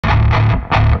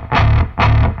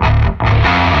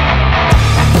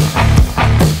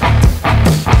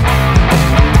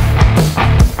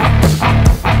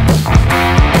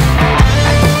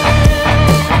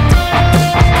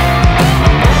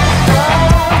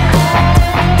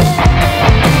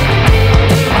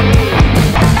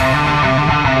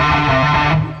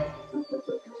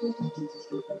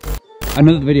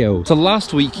another video. So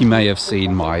last week you may have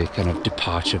seen my kind of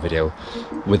departure video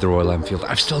with the Royal Enfield.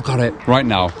 I've still got it right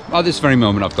now. At this very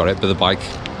moment I've got it, but the bike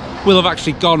will have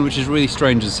actually gone, which is really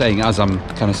strange as saying as I'm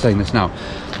kind of saying this now.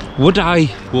 Would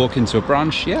I walk into a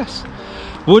branch? Yes.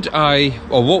 Would I,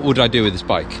 or what would I do with this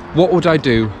bike? What would I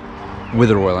do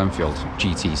with a Royal Enfield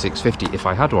GT650 if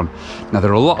I had one? Now there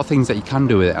are a lot of things that you can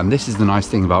do with it, and this is the nice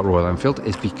thing about Royal Enfield,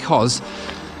 is because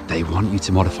they want you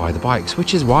to modify the bikes,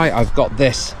 which is why I've got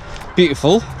this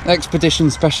beautiful Expedition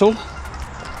Special,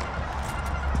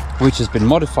 which has been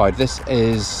modified. This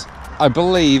is, I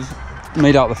believe,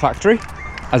 made out of the factory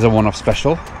as a one-off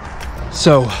special.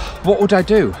 So what would I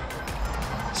do?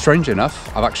 Strange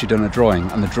enough, I've actually done a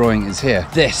drawing, and the drawing is here.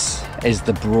 This is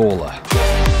the Brawler.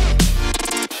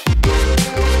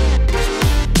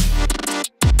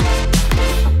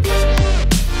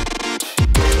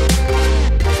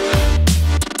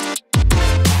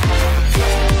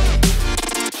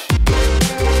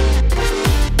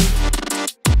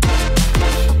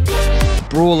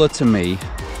 Brawler to me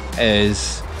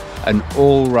is an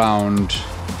all-round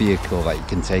vehicle that you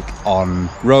can take on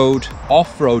road,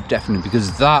 off-road definitely,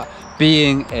 because that,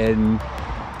 being in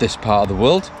this part of the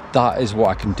world, that is what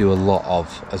I can do a lot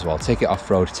of as well. Take it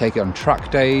off-road, take it on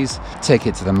track days, take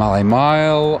it to the Malay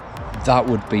Mile. That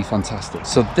would be fantastic.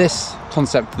 So this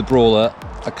concept, the Brawler,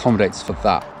 accommodates for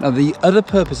that. Now the other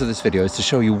purpose of this video is to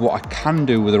show you what I can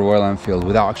do with a Royal Enfield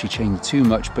without actually changing too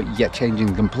much, but yet changing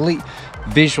the complete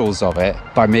visuals of it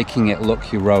by making it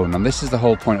look your own. And this is the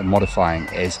whole point of modifying,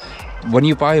 is when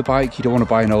you buy a bike, you don't want to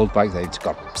buy an old bike that's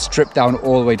got stripped down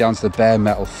all the way down to the bare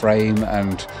metal frame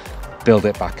and build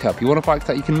it back up. You want a bike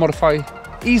that you can modify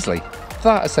easily.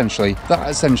 That essentially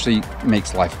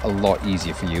makes life a lot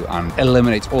easier for you and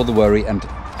eliminates all the worry and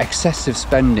excessive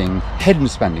spending, hidden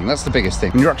spending. That's the biggest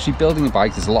thing. When you're actually building a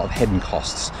bike, there's a lot of hidden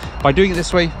costs. By doing it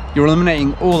this way, you're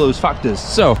eliminating all those factors.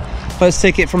 So let's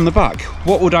take it from the back.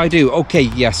 What would I do? Okay,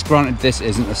 yes, granted this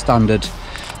isn't a standard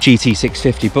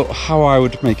GT650, but how I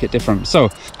would make it different. So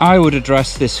I would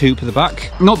address this hoop at the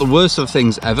back. Not the worst of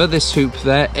things ever. This hoop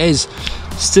there is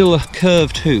still a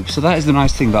curved hoop. So that is the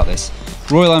nice thing about this.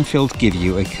 Royal Enfield give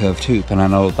you a curved hoop, and I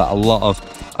know that a lot of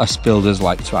us builders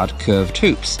like to add curved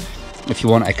hoops. If you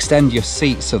want to extend your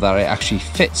seat so that it actually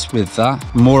fits with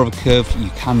that, more of a curve, you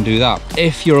can do that.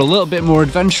 If you're a little bit more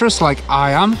adventurous like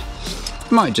I am,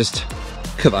 you might just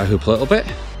cut that hoop a little bit,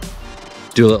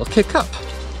 do a little kick up.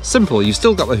 Simple. You've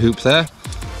still got the hoop there,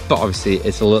 but obviously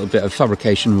it's a little bit of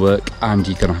fabrication work, and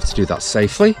you're going to have to do that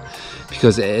safely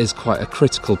because it is quite a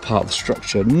critical part of the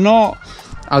structure. Not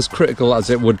as critical as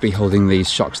it would be holding these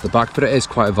shocks at the back, but it is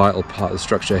quite a vital part of the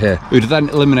structure here. We would then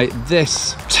eliminate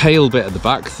this tail bit at the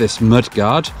back, this mud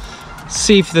guard.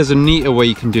 See if there's a neater way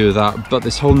you can do that, but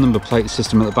this whole number plate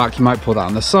system at the back, you might put that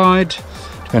on the side,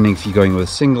 depending if you're going with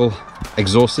a single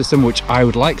exhaust system, which I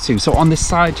would like to. So on this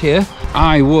side here,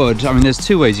 I mean, there's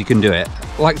two ways you can do it.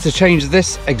 I'd like to change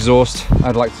this exhaust,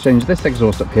 I'd like to change this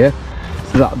exhaust up here,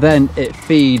 so that then it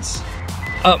feeds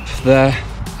up there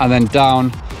and then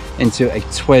down into a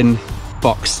twin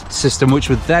box system, which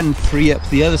would then free up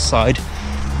the other side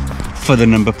for the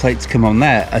number plate to come on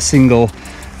there. A single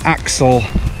axle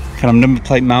kind of number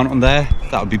plate mount on there,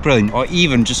 that would be brilliant. Or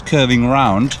even just curving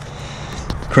around,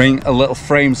 creating a little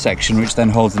frame section which then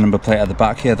holds the number plate at the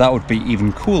back here. That would be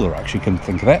even cooler, actually, come to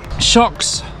think of it.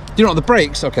 Shocks, you know, the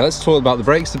brakes. Okay, let's talk about the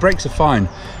brakes. The brakes are fine.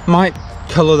 Might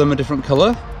colour them a different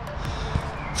colour.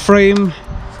 Frame,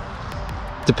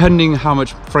 depending how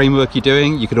much framework you're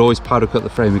doing, you could always powder coat the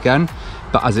frame again,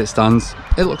 but as it stands,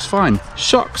 it looks fine.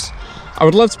 Shocks, I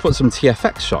would love to put some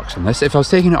TFX shocks on this. If I was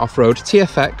taking it off-road,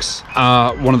 TFX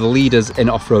are one of the leaders in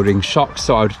off-roading shocks,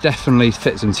 so I would definitely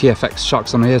fit some TFX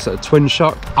shocks on here, so a twin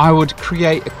shock. I would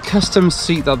create a custom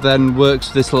seat that then works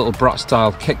with this little brat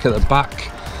style kick at the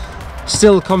back,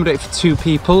 still accommodate for two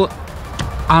people,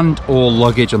 and or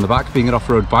luggage on the back. Being an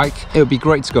off-road bike, it would be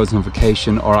great to go on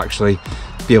vacation or actually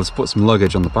be able to put some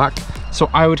luggage on the back. So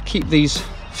I would keep these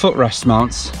footrest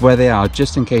mounts where they are,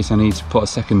 just in case I need to put a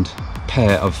second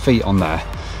pair of feet on there.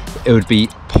 It would be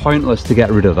pointless to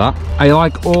get rid of that. I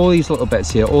like all these little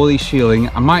bits here, all these shielding.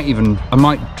 I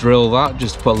might drill that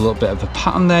just to put a little bit of a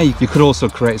pattern there. You could also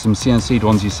create some CNC'd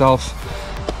ones yourself.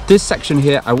 This section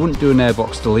here, I wouldn't do an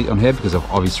airbox delete on here because of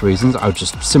obvious reasons. I would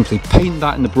just simply paint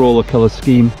that in the Brawler colour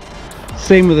scheme.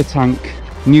 Same with the tank,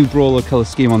 new Brawler colour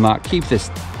scheme on that. Keep this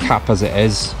cap as it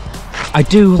is. I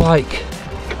do like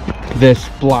this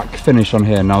black finish on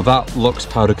here. Now that looks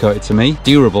powder coated to me.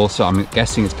 Durable, so I'm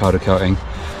guessing it's powder coating.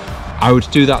 I would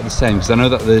do that the same because I know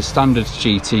that the standard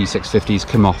GT650s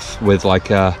come off with like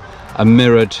a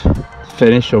mirrored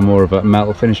finish or more of a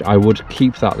metal finish, I would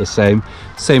keep that the same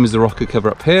as the rocker cover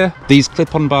up here. These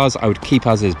clip-on bars I would keep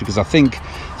as is, because I think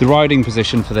the riding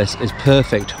position for this is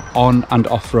perfect on and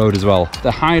off-road as well.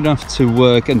 They're high enough to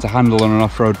work and to handle on an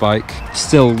off-road bike,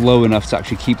 still low enough to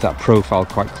actually keep that profile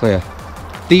quite clear.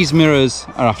 These mirrors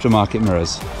are aftermarket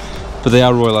mirrors, but they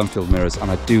are Royal Enfield mirrors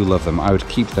and I do love them. I would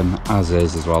keep them as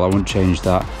is as well. I wouldn't change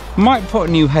that. Might put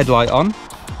a new headlight on,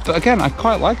 but again, I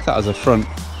quite like that as a front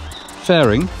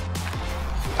fairing.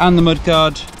 And the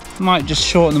mudguard, might just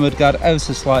shorten the mudguard ever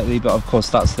so slightly, but of course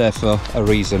that's there for a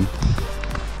reason.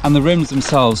 And the rims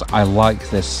themselves, I like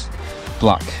this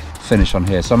black finish on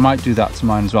here, so I might do that to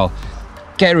mine as well.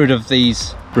 Get rid of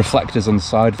these reflectors on the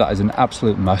side, that is an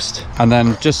absolute must. And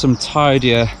then just some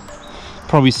tidier,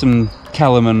 probably some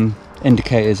Kellerman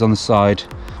indicators on the side.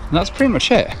 And that's pretty much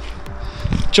it.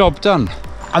 Job done.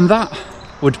 And that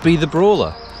would be the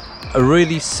Brawler. A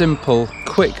really simple,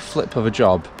 quick flip of a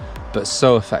job, but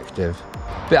so effective.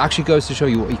 But it actually goes to show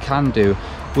you what you can do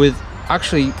with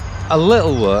actually a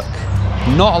little work,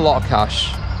 not a lot of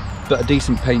cash, but a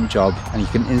decent paint job, and you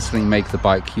can instantly make the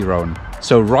bike your own.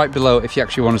 So right below, if you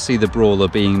actually want to see the Brawler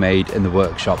being made in the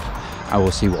workshop, I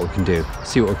will see what we can do,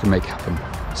 see what we can make happen.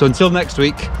 So until next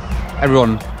week,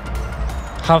 everyone,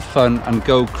 have fun and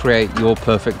go create your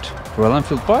perfect Royal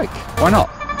Enfield bike. Why not?